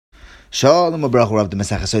Shalom Abrachu of the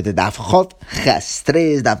Masechah Sotah Daf Chot Ches.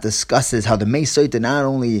 Today's daf discusses how the Meis Sotah not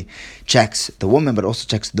only checks the woman but also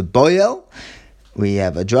checks the boil. We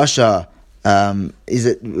have a drasha. We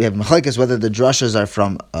have machlekes whether the drashas are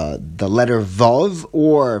from the letter vav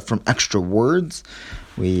or from extra words.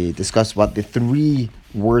 We discuss what the three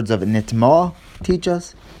words of nitma teach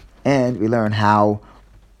us, and we learn from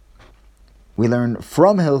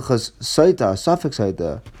hilchos Sotah, suffix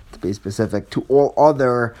Sotah, to be specific, to all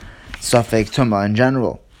other suffix tuma in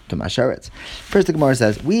general, tuma sheretz. First, the Gemara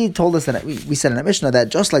says, we said in the Mishnah that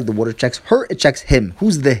just like the water checks her, it checks him.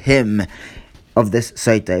 Who's the him of this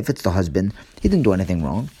Sotah? If it's the husband, he didn't do anything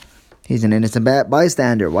wrong. He's an innocent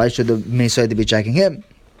bystander. Why should the Sotah be checking him?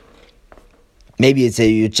 Maybe you'd say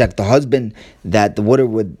you check the husband, that the water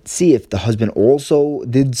would see if the husband also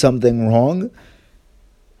did something wrong.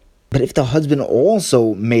 But if the husband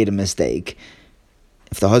also made a mistake,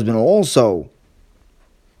 if the husband also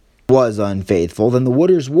was unfaithful, then the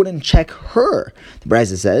waters wouldn't check her. The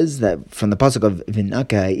Brisa says that from the pasuk of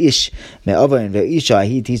V'naka ish me'avoin ve'isha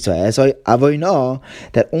hi tisay avoina,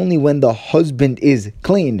 that only when the husband is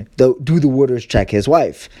clean do the waters check his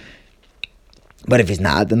wife. But if he's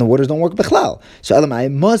not, then the waters don't work b'chlal. So Elamai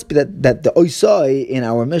must be that the oisai in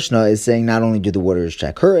our Mishnah is saying not only do the waters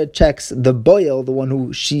check her, it checks the boil, the one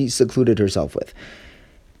who she secluded herself with.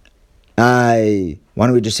 Why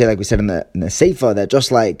don't we just say like we said in the Seifa, that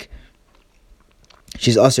just like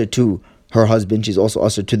she's usher to her husband, she's also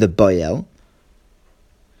usher to the boil.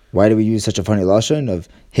 Why do we use such a funny lashon of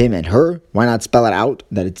him and her? Why not spell it out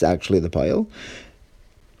that it's actually the boil?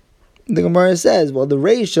 The Gemara says, well, the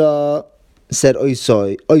Reisha said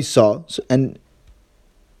oisa, and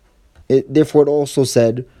therefore it also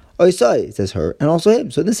said oisai. It says her and also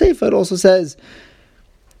him. So the Seifa it also says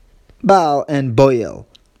Baal and boil.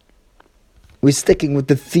 We're sticking with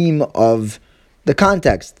the theme of the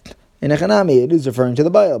context. In Echanami, it is referring to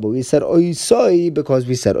the Baal, but we said oisai because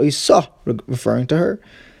we said oisa, referring to her.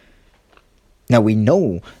 Now we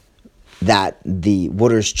know that the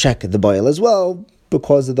waters check the Baal as well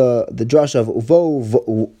because of the drasha of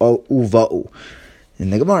uva'u.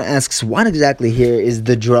 And the Gemara asks, what exactly here is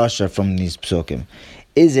the drasha from these psukim?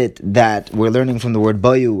 Is it that we're learning from the word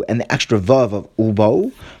bayu and the extra vav of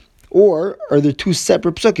uba'u? Or are there two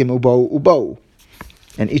separate psukim, uba'u,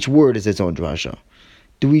 and each word is its own drasha?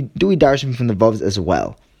 Do we darshan from the vavs as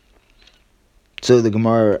well? So the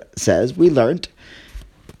Gemara says, we learned,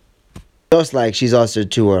 just like she's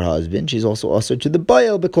ushered to her husband, she's also ushered to the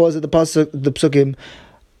bail because of the psukim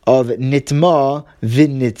of nitma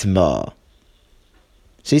v'nitma.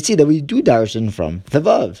 So you see that we do darshan from the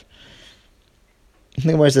vav.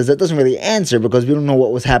 The Gemara says that doesn't really answer because we don't know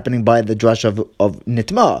what was happening by the drush of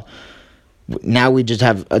nitma. Now we just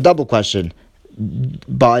have a double question.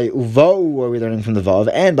 By uvau are we learning from the vav,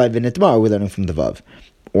 and by v'nitma are we learning from the vav?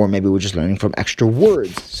 Or maybe we're just learning from extra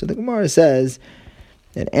words. So the Gemara says,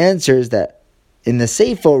 it answers that in the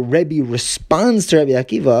Seifa, Rebbe responds to Rabbi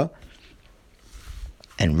Akiva,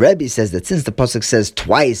 and Rebbe says that since the pasuk says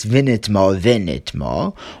twice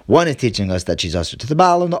v'nitma, one is teaching us that she's ushered to the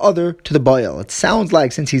Baal and the other to the Baal. It sounds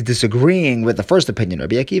like since he's disagreeing with the first opinion,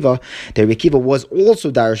 Rabbi Akiva, that Rabbi Akiva was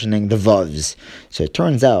also darshaning the vavs. So it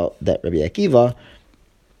turns out that Rabbi Akiva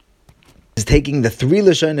is taking the three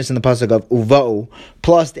lashonos in the pasuk of uva'u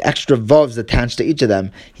plus the extra vavs attached to each of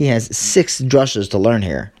them. He has 6 drashas to learn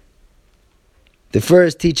here. The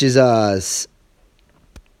first teaches us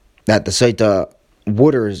that the Sotah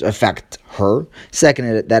waters affect her.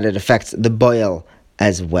 Second, that it affects the boil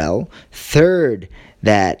as well. Third,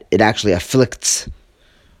 that it actually afflicts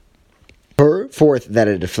her. Fourth, that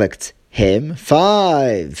it afflicts him.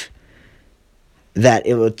 5, that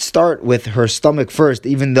it would start with her stomach first,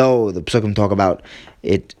 even though the psukim talk about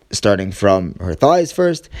it starting from her thighs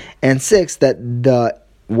first. And 6, that the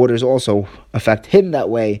waters also affect him that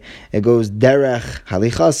way. It goes derech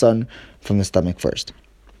halichasan, from the stomach first.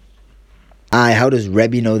 How does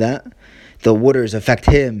Rebbe know that? The waters affect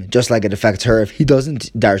him just like it affects her if he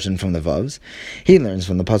doesn't darshan from the vavs. He learns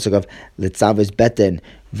from the pasuk of litzavis beten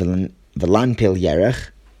v'lanpil yerech,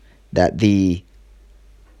 that the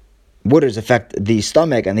waters affect the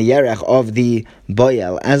stomach and the yerech of the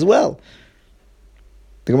boyel as well.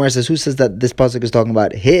 The Gemara says, who says that this pasuk is talking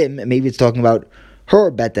about him? Maybe it's talking about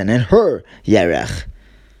her beten and her yerech,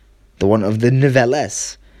 the one of the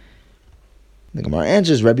neveles. The Gemara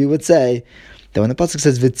answers, Rebbe would say that when the pasuk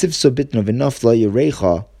says v'tzivso bitno v'nafla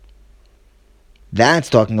yerecha, that's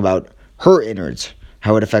talking about her innards,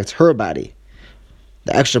 how it affects her body.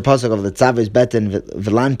 The extra pasuk of the tzavis beten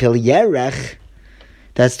v'lan pil yerech,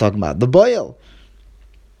 that's talking about the boil.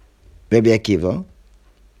 Rabbi Akiva,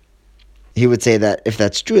 he would say that if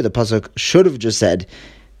that's true, the pasuk should have just said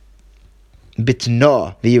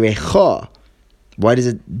bitno v'yirecha. Why does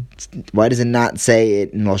it not say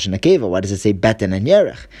it in Lashon Akeva? Why does it say beten and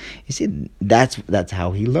yerech? You see, that's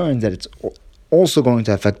how he learns that it's also going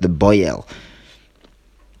to affect the boyel.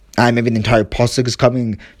 Maybe the entire pasuk is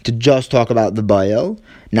coming to just talk about the boyel.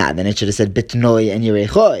 Then it should have said bitnoi and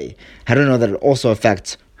yerechoi. How do I know that it also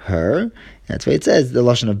affects her? That's why it says the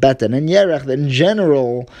lashon of beten and yerech. That in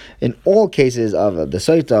general, in all cases of the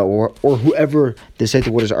Sotah or whoever the Sotah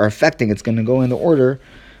waters are affecting, it's going to go in the order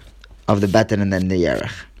of the beten and then the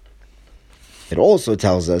yerech. It also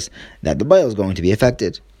tells us that the boil is going to be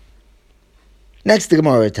affected. Next, the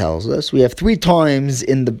Gemara tells us we have 3 times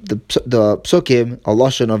in the psukim a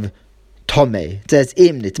lashon of tomei. It says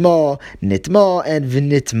im nitma, nitma, and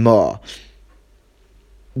v'nitma.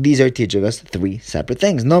 These are teaching us 3 separate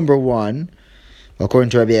things. Number 1, according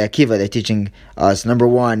to Rabbi Akiva, they're teaching us, number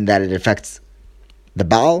 1, that it affects the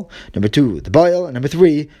Baal, number 2, the boil, and number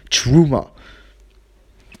 3, truma.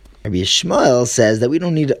 Rabbi Yishmael says that we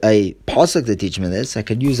don't need a pasuk to teach me this. I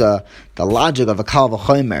could use the logic of a kal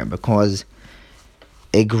v'chomer, because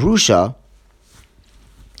a grusha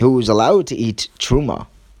who is allowed to eat truma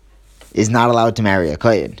is not allowed to marry a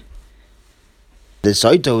kohen. The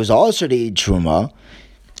Sotah who is also to eat truma,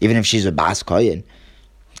 even if she's a bas kohen,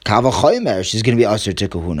 kal v'chomer, she's going to be asur to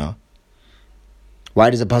kahuna.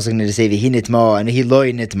 Why does the pasuk need to say v'hi nitma and v'hi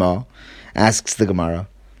loy nitma? Asks the Gemara.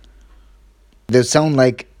 They sound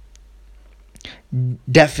like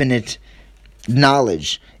definite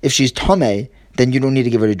knowledge. If she's tameh, then you don't need to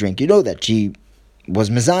give her to drink. You know that she was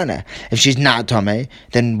mezana. If she's not tameh,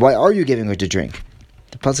 then why are you giving her to drink?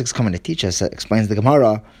 The pasuk's coming to teach us, explains the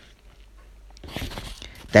Gemara,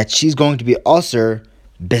 that she's going to be aser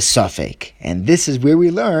besafek, and this is where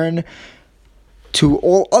we learn to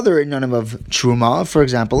all other inyanim of truma. For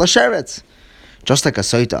example, a sheretz, just like a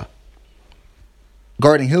Sotah.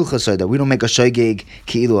 Regarding hilchos Sotah, we don't make a shogeg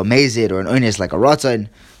ki'ilu a mezid or an oines like a ratzon,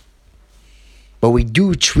 but we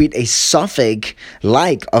do treat a suffix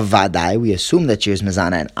like a vadai. We assume that she is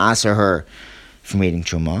mezana and aser her from eating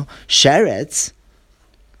truma. Sheretz,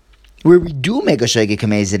 where we do make a shogeg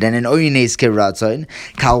kamezid and an oines kiratzon,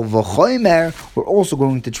 kal v'chomer, we're also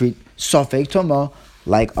going to treat suffix tuma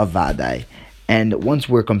like a vadai. And once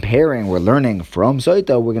we're learning from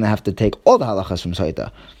Sotah, we're going to have to take all the halachas from Sotah.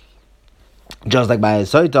 Just like by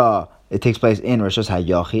Sotah, it takes place in Rosh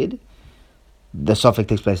HaYachid. The suffix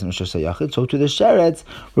takes place in Rosh HaYachid. So to the sheretz,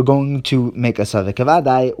 we're going to make a suffix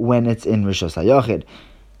kavadai when it's in Rosh HaYachid.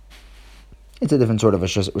 It's a different sort of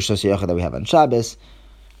Rosh HaYachid that we have on Shabbos.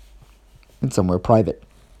 It's somewhere private.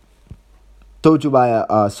 So to by a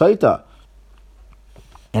Sotah,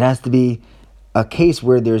 it has to be a case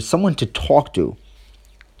where there's someone to talk to.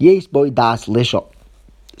 Yesh boy das lisha.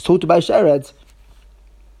 So to by sheretz,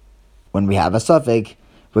 when we have a suffix,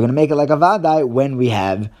 we're going to make it like a vadai when we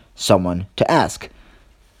have someone to ask.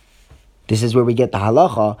 This is where we get the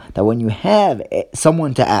halacha that when you have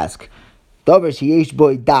someone to ask, davar sheyesh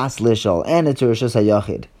boy das lishal, and it's a Rosh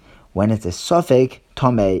HaYachid. When it's a suffix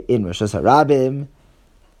tomei in Rosh HaRabim,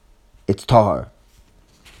 it's tahar.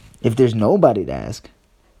 If there's nobody to ask,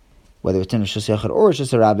 whether it's in Rosh HaYachid or Rosh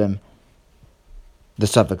HaRabim, the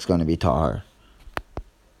suffix is going to be tahar.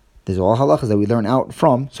 These are all halachas that we learn out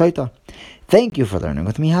from Sotah. Thank you for learning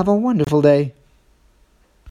with me. Have a wonderful day.